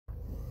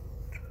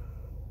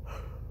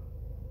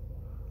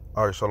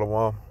All right,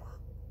 Shalom.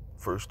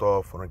 First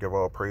off, I want to give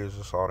all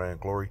praises, honor, and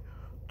glory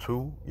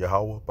to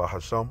Yahweh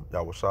Bahasham,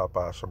 Yahweh Shah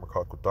Bahasham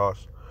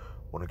Kakudas.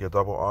 Want to give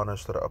double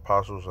honors to the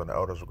apostles and the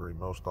elders of Great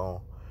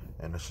Millstone,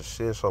 and a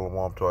sincere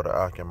Shalom to all the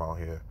Akim out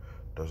here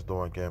that's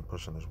doing again,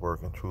 pushing this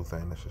work in truth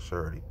and in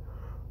sincerity.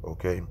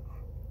 Okay,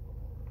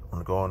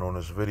 I'm going on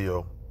this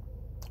video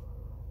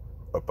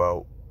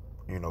about,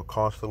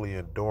 constantly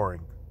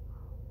enduring.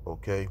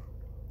 Okay,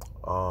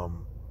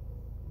 um,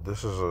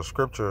 this is a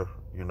scripture,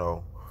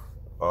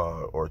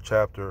 or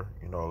chapter,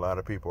 a lot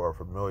of people are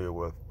familiar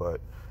with, but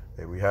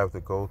hey, we have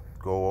to go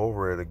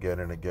over it again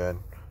and again,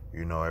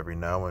 every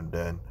now and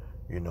then,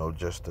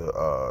 just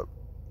to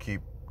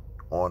keep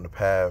on the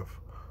path,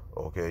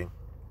 okay.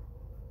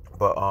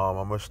 But I'm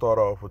gonna start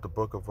off with the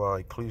book of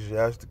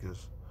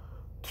Ecclesiasticus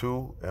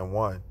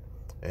 2:1,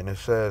 and it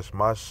says,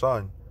 "My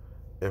son,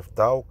 if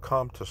thou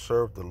come to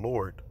serve the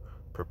Lord,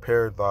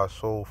 prepare thy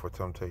soul for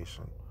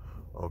temptation."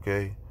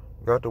 Okay,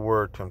 got the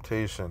word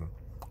temptation.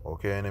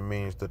 Okay, and it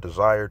means the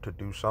desire to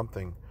do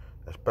something,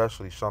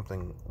 especially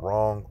something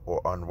wrong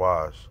or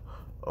unwise.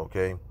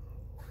 Okay,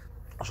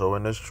 so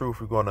in this truth,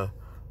 we're gonna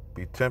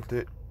be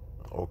tempted.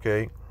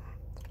 Okay,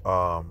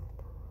 um,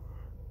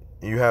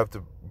 you have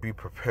to be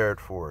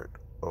prepared for it.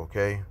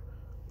 Okay,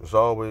 it's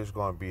always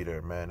gonna be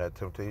there, man. That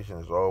temptation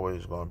is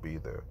always gonna be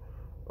there.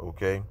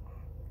 Okay,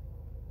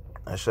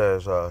 it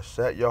says,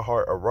 "Set your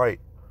heart aright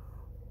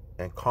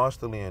and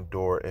constantly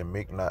endure, and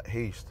make not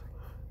haste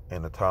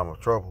in the time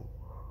of trouble."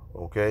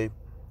 Okay,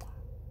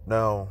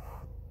 now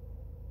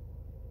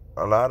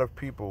a lot of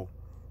people,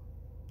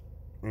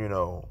 you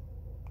know,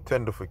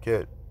 tend to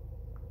forget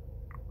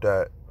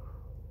that,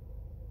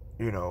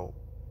 you know,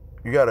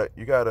 you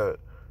gotta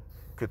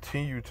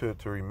continue to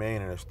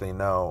remain in this thing.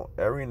 Now,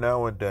 every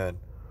now and then,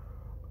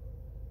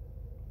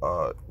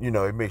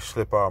 it may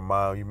slip our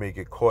mind. You may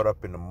get caught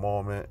up in the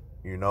moment.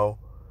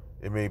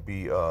 It may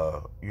be,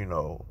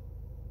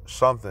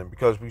 something,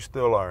 because we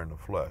still are in the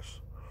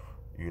flesh.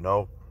 You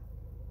know,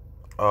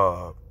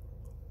 uh,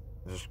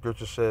 the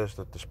scripture says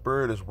that the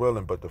spirit is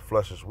willing, but the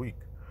flesh is weak.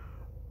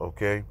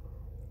 Okay,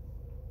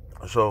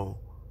 so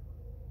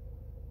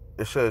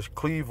it says,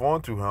 "Cleave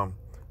unto him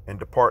and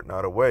depart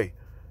not away."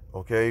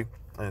 Okay,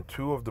 and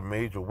two of the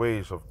major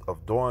ways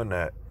of doing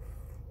that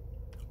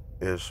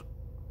is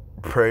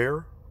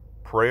prayer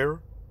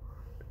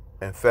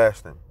and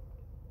fasting.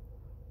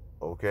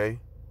 Okay,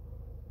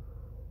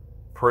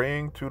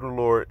 praying to the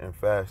Lord and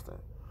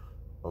fasting.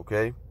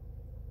 Okay,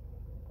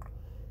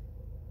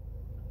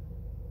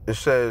 it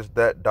says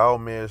that thou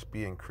mayest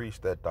be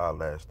increased at thy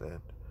last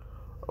end.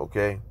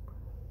 Okay,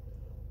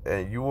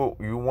 and you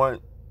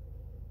want,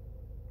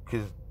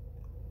 because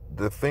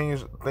the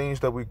things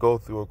that we go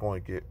through are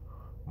going to get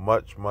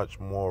much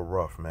more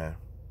rough, man.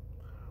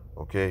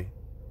 Okay,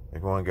 they're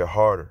going to get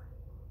harder.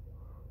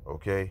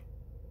 Okay,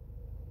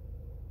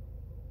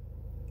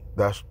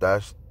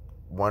 that's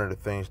one of the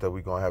things that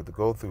we're gonna have to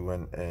go through,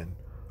 and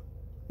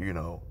you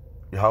know,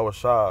 Yahweh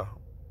Shah,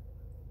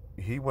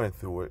 he went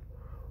through it.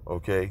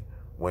 Okay,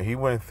 when he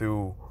went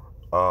through,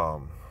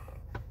 um,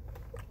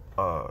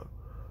 uh,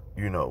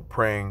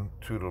 praying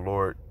to the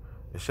Lord,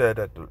 it said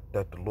that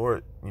the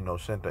Lord,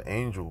 sent the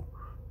angel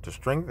to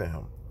strengthen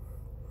him.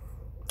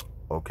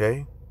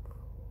 Okay,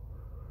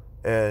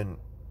 and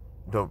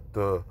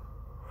the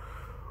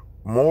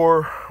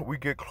more we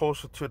get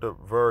closer to the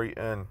very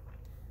end,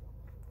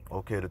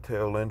 okay, the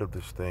tail end of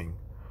this thing,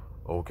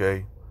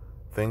 okay,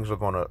 things are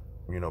gonna,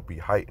 be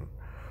heightened.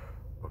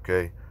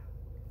 Okay,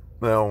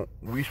 now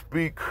we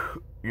speak,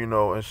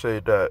 and say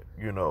that,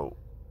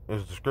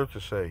 as the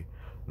scriptures say,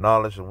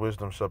 knowledge and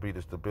wisdom shall be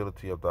the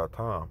stability of thy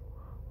time.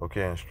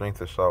 Okay, and strength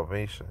of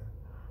salvation.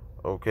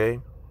 Okay,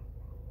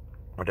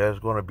 but there's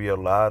going to be a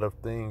lot of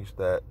things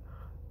that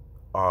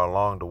are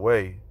along the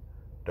way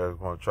that are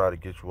going to try to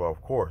get you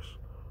off course.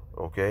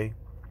 Okay,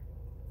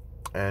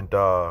 and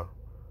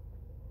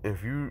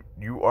if you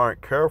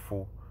aren't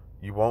careful,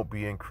 you won't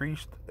be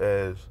increased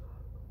as,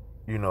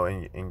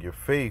 in your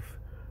faith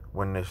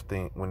when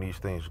these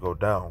things go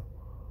down.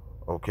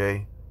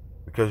 Okay,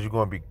 because you're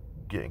going to be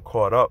getting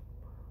caught up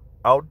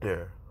out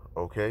there.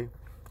 Okay,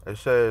 it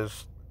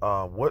says,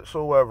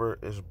 whatsoever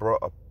is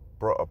brought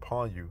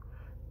upon you,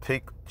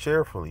 take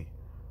cheerfully,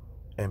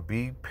 and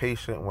be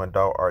patient when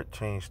thou art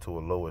changed to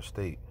a lower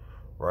state.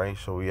 Right,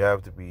 so we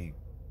have to be,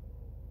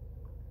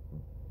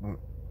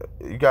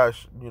 you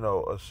guys,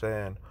 are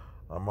saying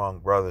among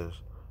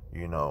brothers,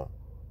 you know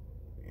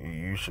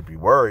you should be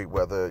worried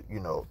whether,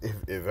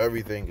 if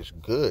everything is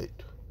good.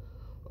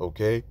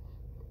 Okay,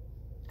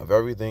 if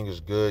everything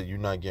is good, you're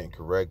not getting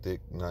corrected,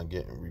 you're not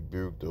getting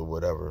rebuked or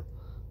whatever,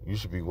 you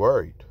should be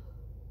worried.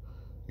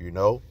 you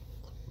know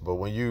but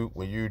when you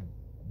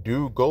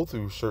do go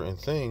through certain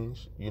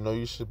things,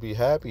 you should be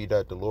happy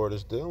that the Lord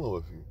is dealing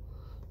with you.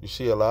 You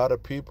see a lot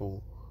of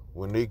people,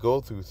 when they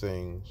go through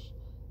things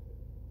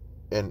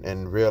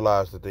and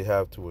realize that they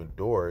have to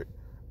endure it,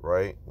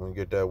 right? When you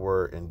get that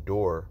word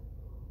endure,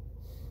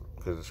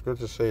 because the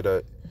scriptures say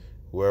that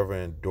whoever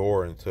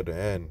endure unto the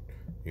end,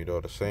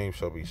 the same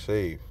shall be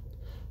saved,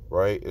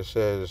 right? It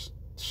says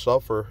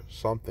suffer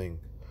something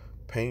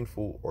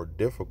painful or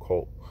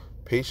difficult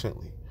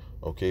patiently.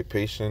 Okay,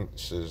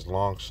 patience is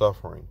long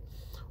suffering.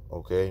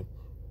 Okay,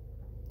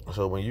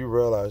 so when you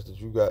realize that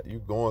you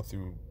going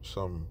through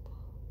some,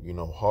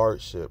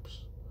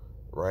 hardships,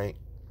 right?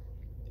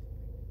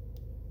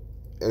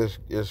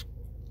 It's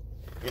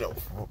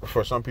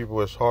for some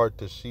people it's hard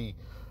to see,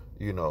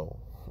 you know,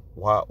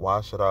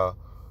 why should I,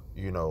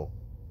 you know,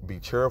 be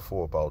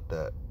cheerful about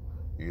that,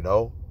 you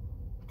know,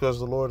 because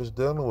the Lord is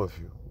dealing with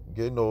you,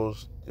 getting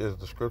those, as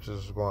the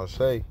scriptures is going to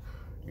say,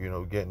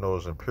 getting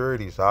those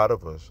impurities out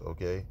of us.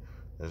 Okay,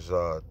 as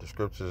the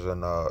scriptures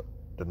in the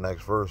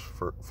next verse,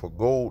 for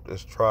gold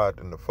is tried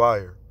in the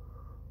fire,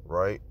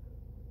 right,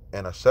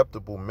 and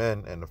acceptable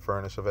men in the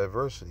furnace of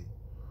adversity.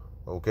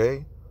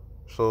 Okay,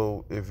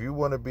 so if you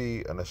want to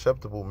be an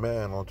acceptable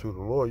man unto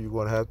the Lord, you're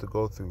going to have to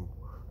go through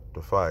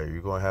the fire.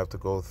 You're going to have to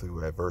go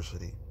through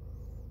adversity.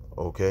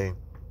 Okay,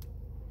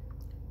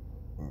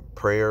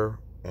 prayer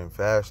and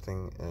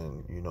fasting,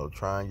 and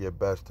trying your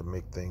best to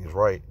make things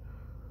right,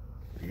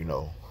 you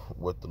know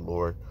with the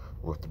Lord,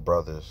 with the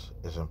brothers,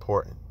 is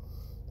important.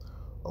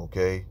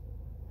 Okay,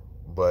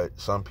 but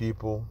some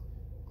people,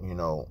 you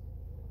know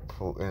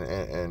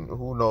and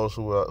who knows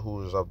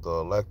who is of the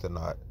elect or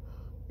not.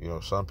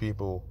 Some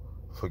people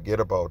forget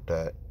about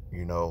that.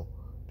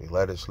 They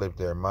let it slip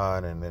their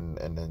mind, and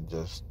then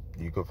just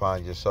you could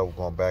find yourself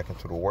going back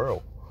into the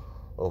world.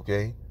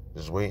 Okay,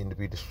 just waiting to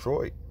be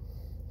destroyed.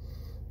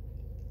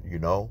 you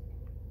know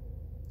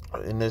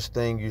in this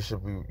thing, you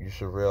should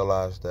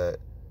realize that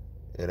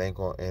it ain't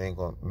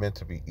going meant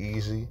to be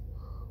easy.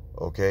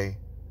 Okay,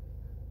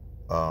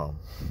 um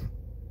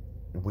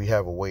we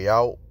have a way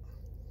out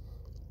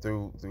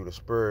through the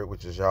spirit,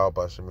 which is Yahweh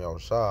Bashem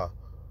Yahushua.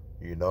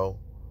 you know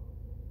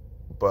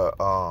but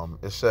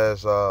it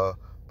says,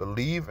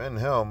 believe in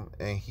him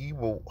and he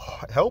will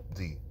help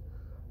thee,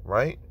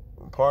 right?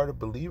 Part of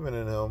believing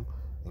in him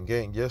and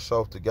getting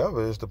yourself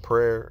together is the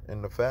prayer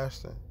and the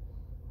fasting.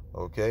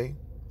 Okay,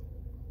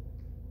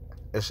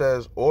 it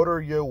says,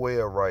 order your way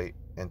aright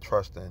and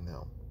trust in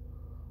him,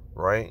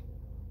 right?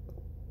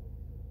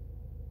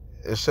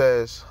 It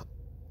says,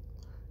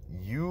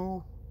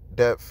 you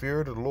that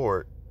fear the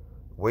Lord,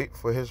 wait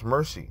for his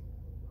mercy,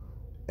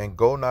 and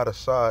go not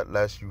aside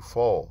lest you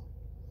fall.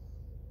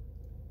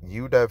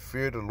 You that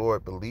fear the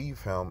Lord,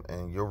 believe him,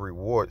 and your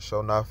reward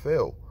shall not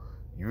fail.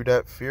 You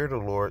that fear the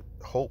Lord,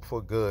 hope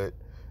for good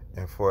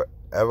and for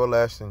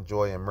everlasting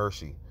joy and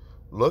mercy.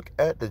 Look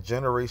at the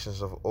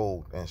generations of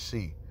old and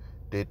see,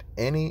 did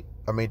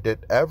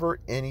ever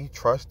any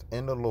trust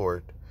in the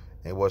Lord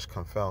and was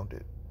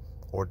confounded?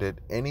 Or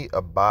did any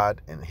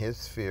abide in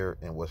his fear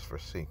and was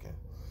forsaken?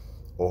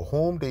 Or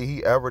whom did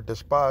he ever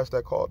despise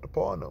that called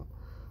upon him?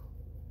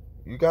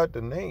 You got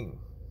the name.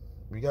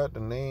 You got the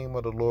name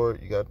of the Lord.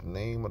 You got the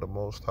name of the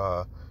Most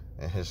High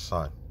and his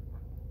Son.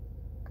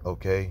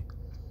 Okay?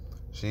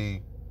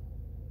 See,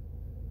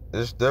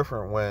 it's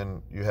different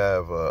when you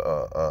have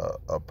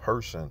a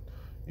person,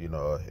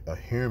 a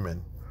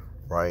human,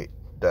 right?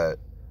 That,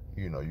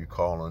 you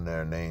call on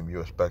their name, you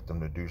expect them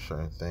to do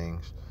certain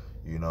things.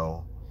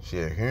 See,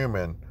 a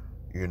human,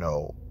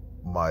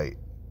 might,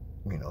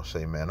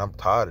 say, man, I'm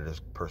tired of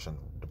this person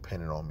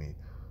depending on me.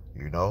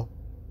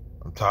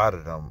 I'm tired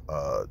of them,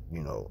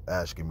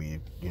 asking me,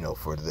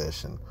 for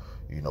this and,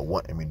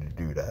 wanting me to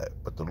do that.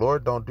 But the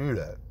Lord don't do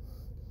that.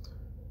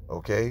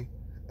 Okay?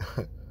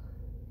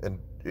 And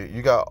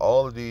you got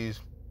all of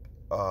these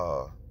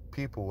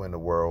people in the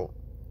world,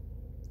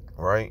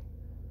 right?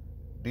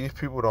 These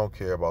people don't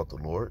care about the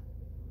Lord.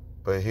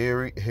 But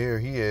here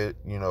he is,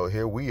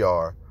 here we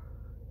are,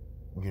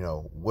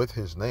 with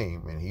his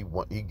name, and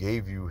he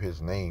gave you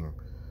his name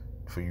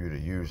for you to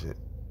use it.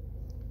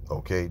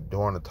 Okay,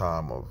 during the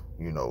time of,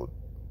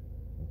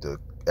 the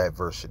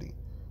adversity.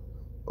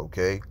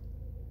 Okay?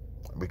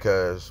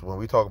 Because when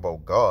we talk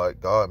about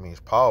God means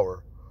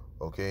power.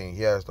 Okay, and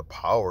he has the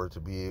power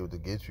to be able to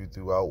get you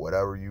throughout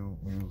whatever you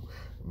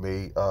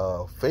may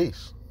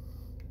face.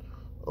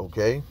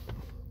 Okay,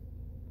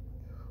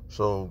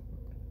 so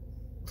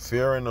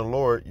fearing the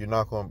Lord, you're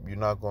not going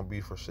to be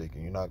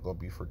forsaken. You're not going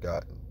to be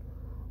forgotten.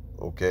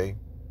 Okay,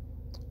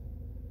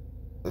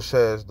 it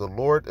says the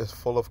Lord is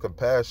full of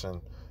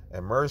compassion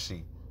and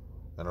mercy,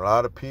 and a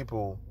lot of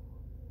people,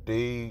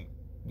 they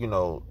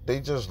they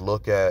just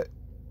look at,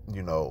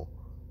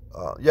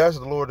 yes,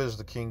 the Lord is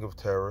the King of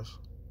terrors.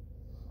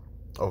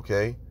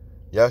 Okay,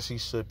 yes, he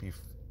should be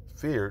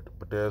feared,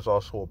 but there's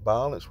also a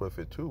balance with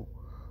it too.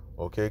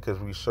 Okay, because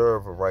we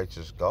serve a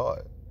righteous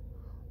God.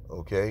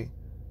 Okay,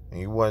 and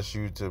he wants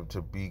you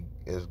to be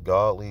as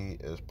godly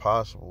as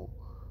possible.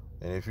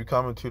 And if you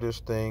come into this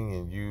thing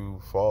and you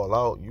fall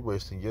out, you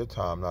wasting your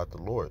time, not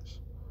the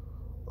Lord's.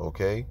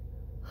 Okay,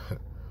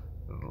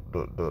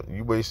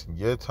 you wasting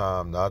your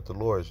time, not the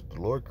Lord's. The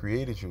Lord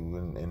created you,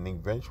 and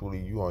eventually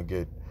you gonna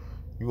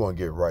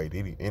get right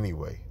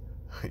anyway.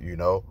 you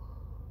know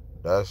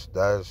that's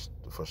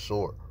for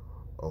sure.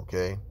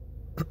 Okay.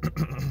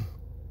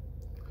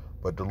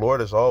 But the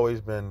Lord has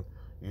always been,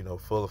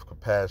 full of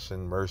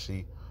compassion,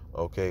 mercy,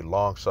 okay,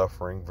 long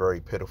suffering, very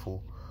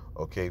pitiful.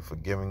 okay,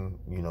 forgiving,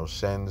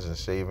 sins and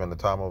saving the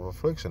time of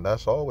affliction.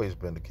 That's always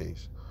been the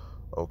case,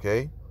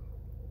 okay?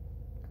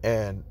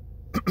 And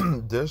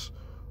this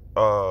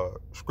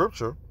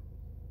scripture,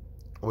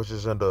 which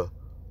is in the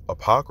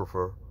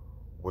Apocrypha,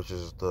 which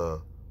is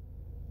the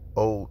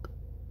old,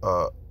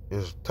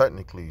 is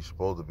technically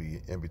supposed to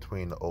be in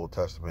between the Old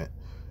Testament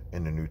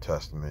and the New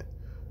Testament,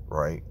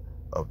 right,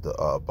 of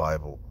the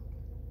Bible.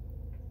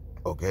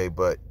 Okay,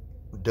 but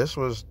this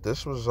was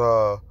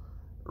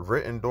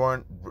written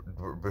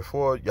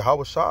before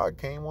Yahweh Shai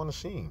came on the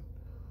scene.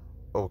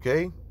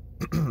 Okay,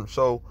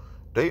 so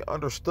they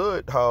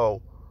understood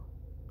how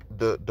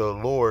the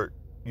Lord,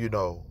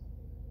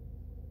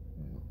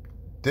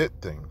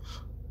 did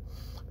things.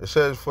 It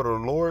says, "For the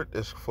Lord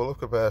is full of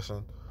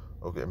compassion."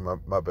 Okay,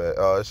 my bad.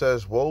 It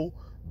says, "Woe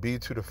be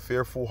to the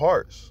fearful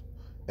hearts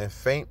and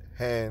faint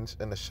hands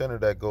and the sinner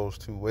that goes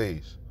two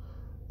ways."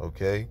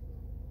 Okay,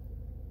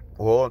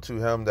 woe unto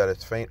him that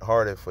is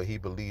faint-hearted, for he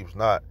believes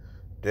not.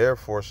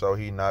 Therefore shall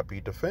he not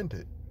be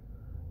defended.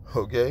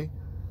 Okay,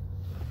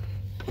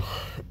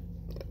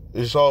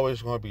 it's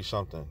always going to be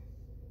something.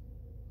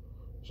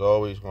 It's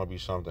always going to be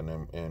something,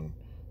 and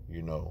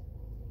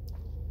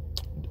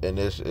and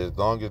this, as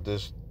long as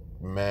this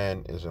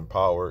man is in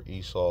power,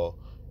 Esau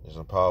is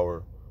in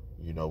power,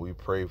 we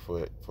pray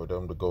for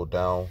them to go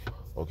down,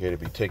 okay, to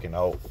be taken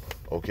out,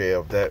 okay,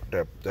 of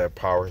that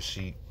power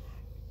seat,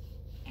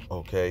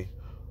 okay.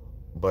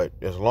 But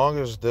as long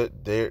as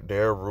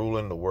they're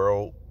ruling the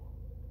world,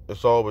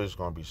 it's always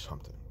going to be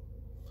something,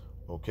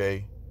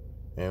 okay,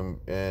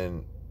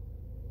 and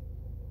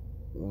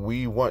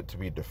we want to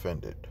be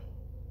defended,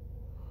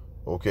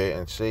 okay,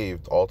 and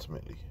saved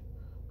ultimately.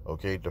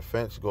 Okay,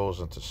 defense goes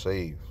into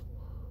save.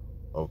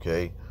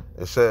 Okay,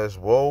 it says,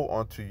 "Woe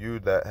unto you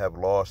that have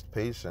lost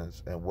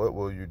patience, and what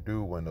will you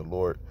do when the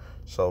Lord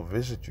shall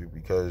visit you?"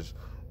 Because,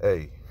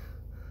 hey,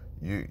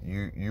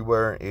 you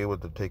weren't able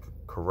to take a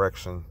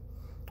correction,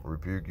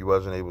 rebuke. You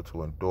wasn't able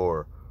to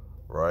endure,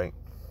 right?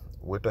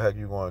 What the heck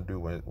you going to do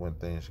when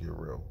things get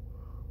real,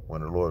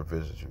 when the Lord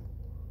visits you?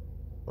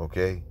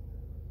 Okay,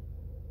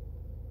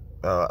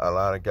 a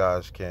lot of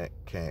guys can't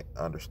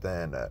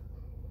understand that.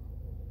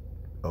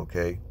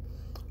 Okay,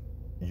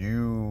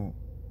 you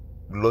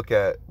look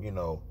at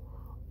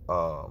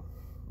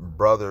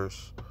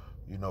brothers,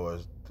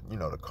 as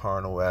the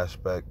carnal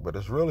aspect, but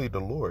it's really the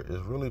Lord.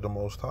 It's really the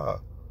Most High.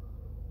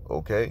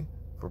 Okay,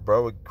 if a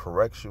brother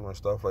corrects you and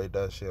stuff like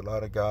that, a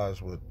lot of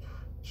guys would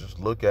just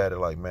look at it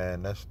like,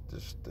 man, that's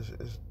this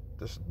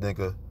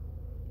nigga,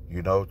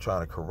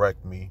 trying to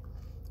correct me,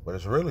 but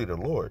it's really the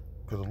Lord,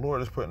 because the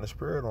Lord is putting the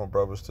spirit on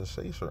brothers to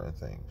say certain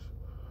things,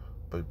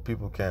 but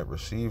people can't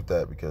receive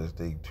that because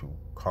they too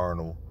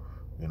carnal.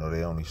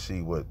 They only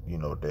see what,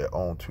 their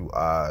own two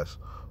eyes,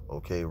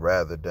 okay,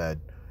 rather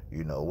than,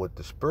 with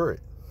the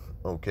spirit,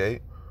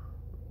 okay,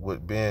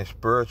 with being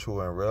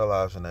spiritual and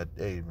realizing that,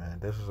 hey, man,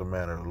 this is a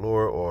man of the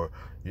Lord, or,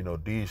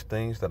 these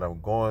things that I'm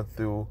going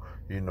through,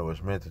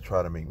 is meant to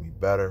try to make me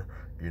better.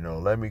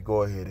 Let me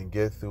go ahead and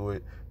get through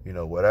it,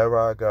 whatever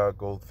I got to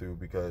go through,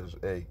 because,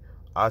 hey,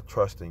 I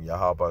trust in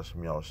Yahweh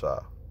Shai,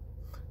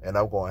 and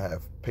I'm going to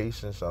have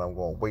patience, and I'm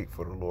going to wait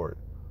for the Lord,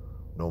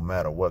 no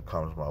matter what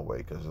comes my way,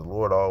 because the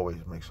Lord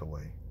always makes a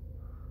way,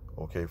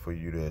 okay, for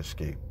you to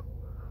escape,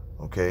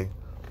 okay?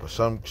 But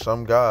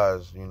some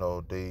guys,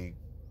 they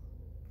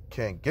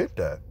can't get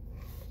that,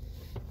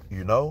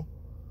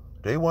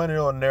 they want it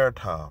on their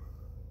time.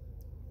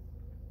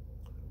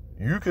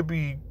 You could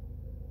be,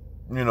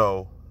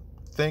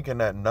 thinking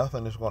that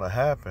nothing is going to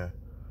happen.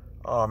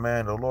 Oh,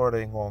 man, the Lord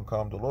ain't going to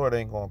come. The Lord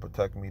ain't going to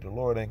protect me. The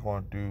Lord ain't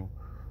going to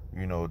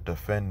do,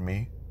 defend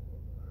me,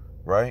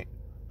 right?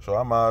 So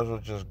I might as well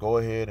just go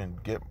ahead and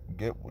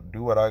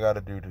do what I got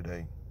to do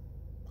today.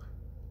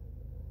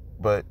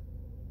 But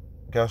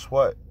guess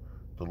what?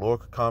 The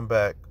Lord could come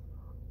back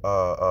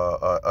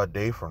a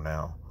day from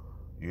now.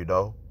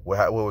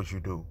 What would you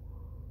do?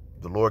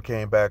 The Lord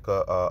came back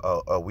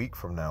a week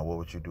from now. What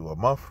would you do? A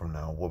month from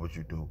now, what would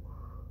you do?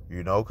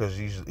 Because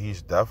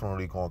he's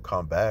definitely going to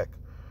come back.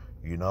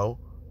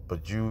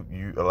 But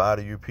a lot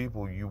of you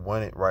people, you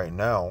want it right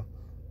now.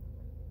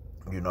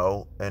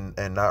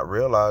 And not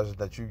realizing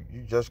that you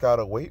just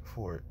gotta wait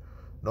for it.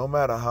 No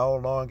matter how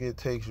long it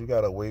takes, you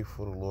gotta wait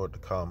for the Lord to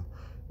come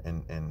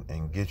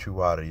and get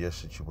you out of your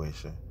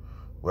situation.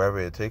 Wherever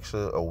it takes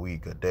a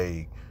week, a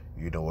day,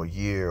 a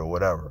year or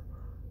whatever.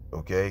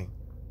 Okay?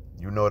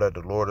 That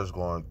the Lord is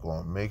going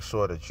to make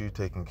sure that you're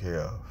taken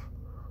care of.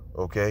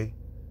 Okay?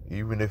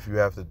 Even if you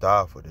have to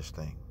die for this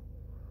thing,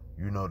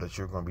 that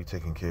you're going to be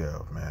taken care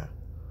of, man.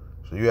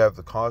 So you have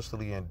to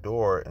constantly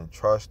endure and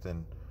trust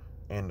in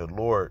the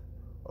Lord,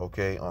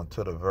 okay,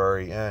 until the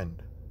very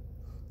end,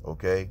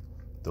 okay?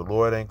 The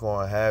Lord ain't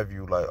going to have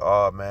you like,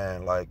 oh,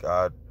 man, like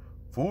I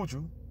fooled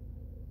you.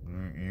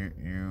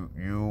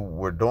 You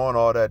were doing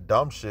all that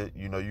dumb shit.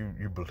 You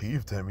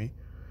believed in me.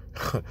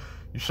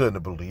 You shouldn't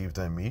have believed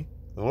in me.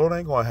 The Lord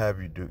ain't going to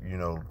have you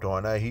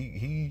doing that.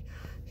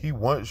 He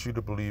wants you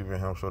to believe in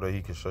him so that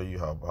he can show you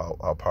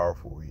how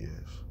powerful he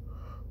is,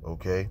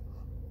 okay?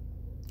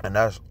 And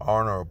that's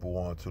honorable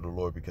unto the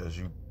Lord, because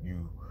you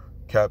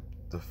kept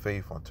the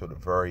faith until the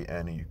very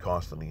end and you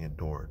constantly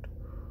endured.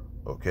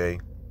 Okay?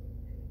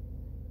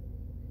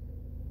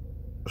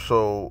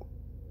 So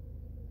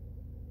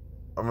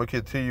I'm going to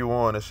continue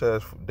on. It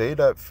says, they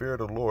that fear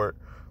the Lord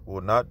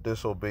will not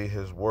disobey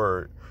his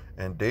word,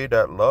 and they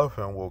that love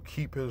him will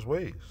keep his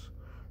ways.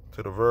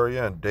 To the very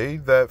end. They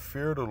that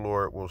fear the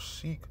Lord will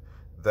seek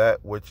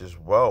that which is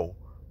well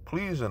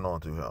pleasing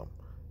unto him,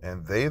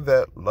 and they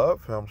that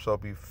love him shall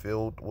be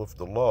filled with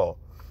the law.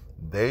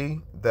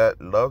 They that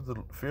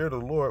fear the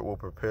Lord will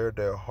prepare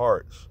their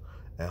hearts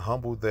and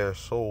humble their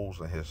souls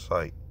in his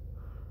sight,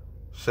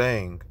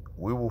 saying,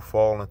 we will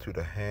fall into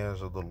the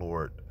hands of the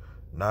Lord,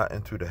 not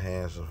into the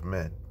hands of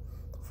men.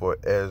 For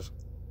as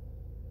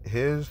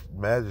his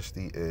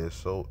majesty is,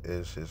 so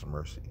is his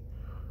mercy.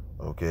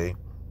 Okay?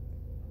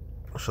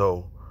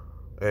 So,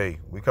 hey,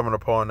 we coming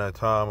upon that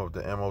time of the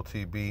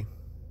MOTB,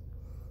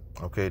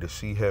 okay, the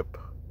CHIP,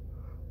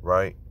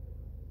 right?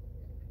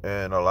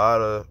 And a lot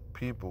of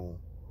people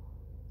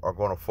are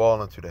going to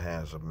fall into the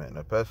hands of men,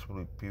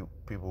 especially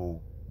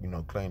people,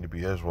 claim to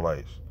be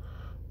Israelites,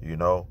 They're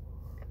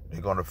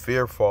going to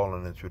fear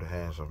falling into the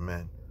hands of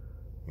men,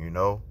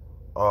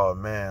 Oh,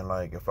 man,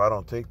 like, if I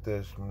don't take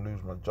this, I'm going to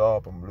lose my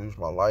job, I'm going to lose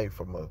my life,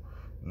 I'm going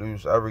to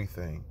lose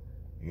everything,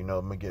 I'm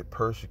going to get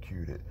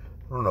persecuted.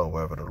 I don't know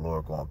whether the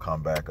Lord going to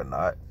come back or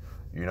not.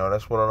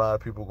 That's what a lot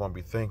of people are going to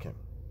be thinking.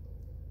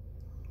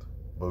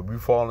 But if you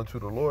fall into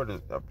the Lord,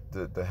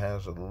 the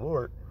hands of the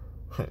Lord,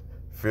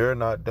 fear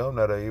not them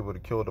that are able to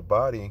kill the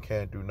body and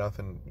can't do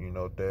nothing,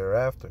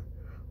 thereafter.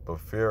 But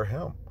fear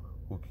him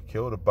who can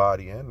kill the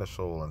body and the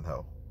soul in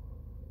hell.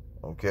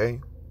 Okay?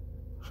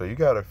 So you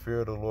got to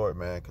fear the Lord,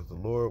 man, because the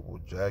Lord will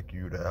jack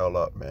you the hell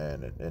up,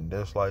 man, in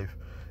this life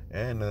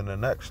and in the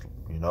next,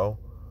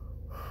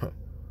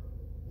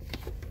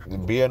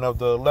 Being of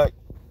the elect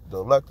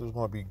is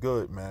going to be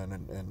good, man,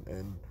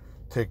 and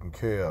taken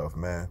care of,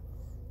 man.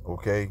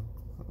 Okay?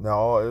 Now,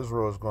 all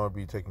Israel is going to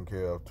be taken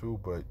care of too,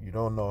 but you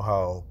don't know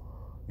how,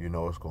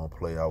 it's going to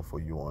play out for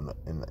you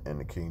in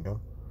the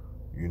kingdom.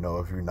 If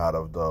you're not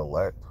of the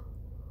elect.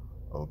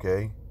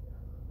 Okay?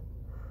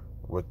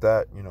 With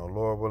that,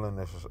 Lord willing,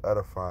 this is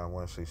edifying. I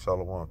want to say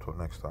shalom until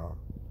next time.